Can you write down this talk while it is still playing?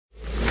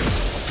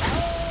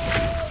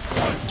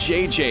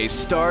JJ's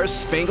Star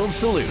Spangled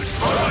Salute.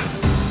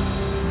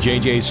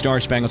 JJ's Star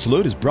Spangled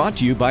Salute is brought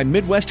to you by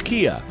Midwest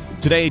Kia.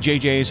 Today,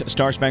 JJ's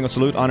Star Spangled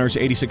Salute honors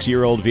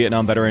 86-year-old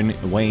Vietnam veteran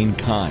Wayne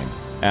Kime.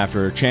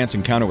 After a chance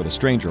encounter with a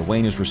stranger,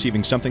 Wayne is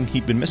receiving something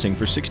he'd been missing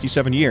for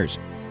 67 years.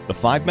 The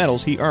 5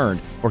 medals he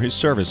earned for his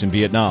service in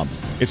Vietnam.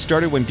 It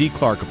started when D.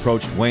 Clark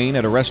approached Wayne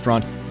at a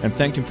restaurant and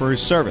thanked him for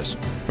his service.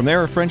 From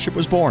there, a friendship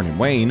was born, and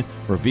Wayne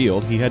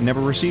revealed he had never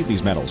received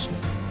these medals.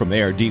 From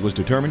there, Dee was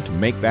determined to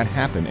make that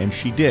happen, and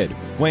she did.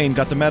 Wayne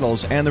got the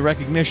medals and the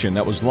recognition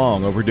that was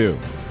long overdue.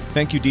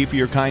 Thank you, Dee, for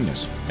your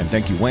kindness, and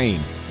thank you,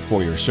 Wayne,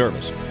 for your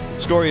service.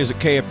 Story is at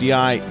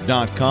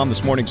KFDI.com.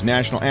 This morning's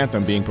national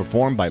anthem being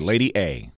performed by Lady A.